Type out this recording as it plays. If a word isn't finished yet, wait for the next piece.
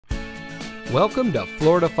Welcome to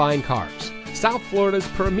Florida Fine Cars, South Florida's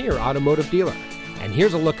premier automotive dealer. And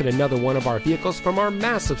here's a look at another one of our vehicles from our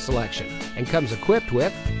massive selection, and comes equipped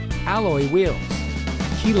with alloy wheels,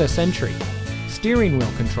 keyless entry, steering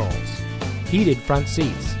wheel controls, heated front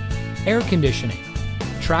seats, air conditioning,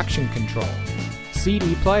 traction control,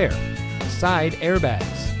 CD player, side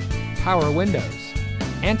airbags, power windows,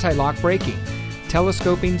 anti-lock braking,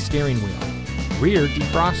 telescoping steering wheel, rear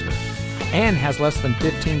defroster, and has less than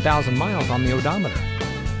 15,000 miles on the odometer.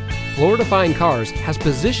 Florida Fine Cars has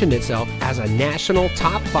positioned itself as a national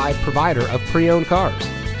top 5 provider of pre-owned cars.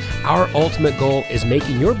 Our ultimate goal is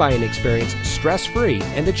making your buying experience stress-free,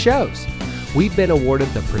 and it shows. We've been awarded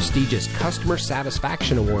the prestigious Customer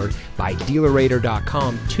Satisfaction Award by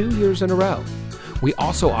DealerRater.com 2 years in a row. We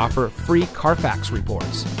also offer free Carfax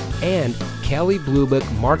reports and Kelley Blue Book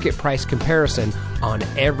market price comparison on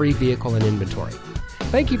every vehicle in inventory.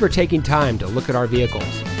 Thank you for taking time to look at our vehicles.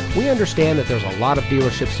 We understand that there's a lot of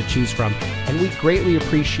dealerships to choose from, and we greatly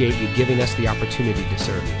appreciate you giving us the opportunity to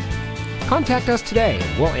serve you. Contact us today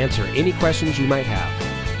and we'll answer any questions you might have.